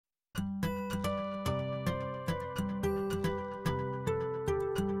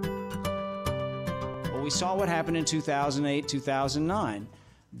Well, we saw what happened in 2008, 2009.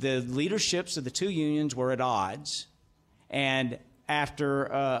 The leaderships of the two unions were at odds, and after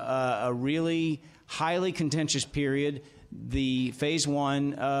a really highly contentious period, the Phase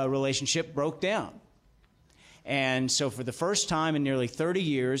 1 relationship broke down. And so for the first time in nearly 30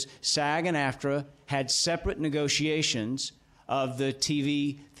 years, SAG and AFTRA had separate negotiations of the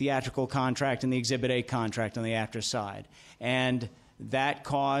TV theatrical contract and the Exhibit A contract on the AFTRA side. And that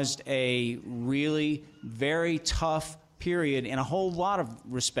caused a really very tough period in a whole lot of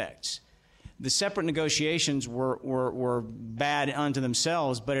respects. The separate negotiations were bad unto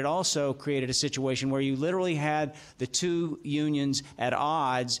themselves, but it also created a situation where you literally had the two unions at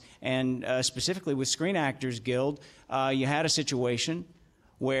odds, and specifically with Screen Actors Guild, you had a situation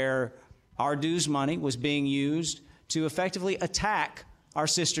where our dues money was being used to effectively attack our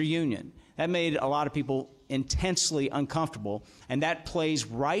sister union. That made a lot of people intensely uncomfortable, and that plays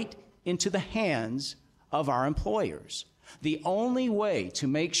right into the hands of our employers. The only way to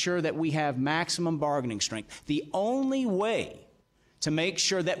make sure that we have maximum bargaining strength, the only way to make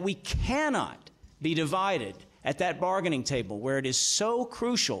sure that we cannot be divided at that bargaining table where it is so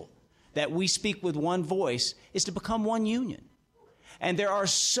crucial that we speak with one voice, is to become one union. And there are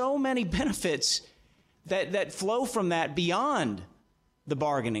so many benefits that flow from that beyond the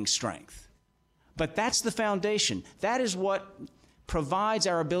bargaining strength. But that's the foundation. That is what provides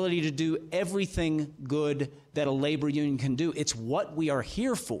our ability to do everything good that a labor union can do. It's what we are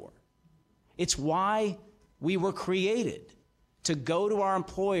here for. It's why we were created, to go to our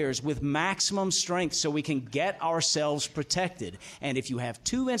employers with maximum strength so we can get ourselves protected. And if you have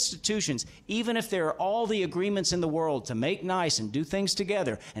two institutions, even if there are all the agreements in the world to make nice and do things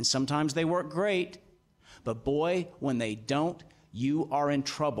together, and sometimes they work great, but boy, when they don't, you are in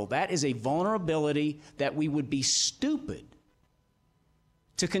trouble. That is a vulnerability that we would be stupid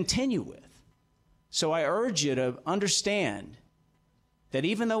to continue with. So I urge you to understand that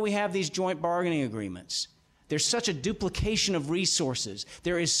even though we have these joint bargaining agreements, there's such a duplication of resources.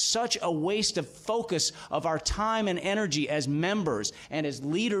 There is such a waste of focus of our time and energy as members and as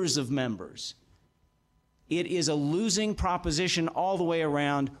leaders of members. It is a losing proposition all the way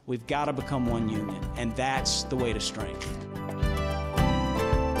around. We've got to become one union, and that's the way to strength.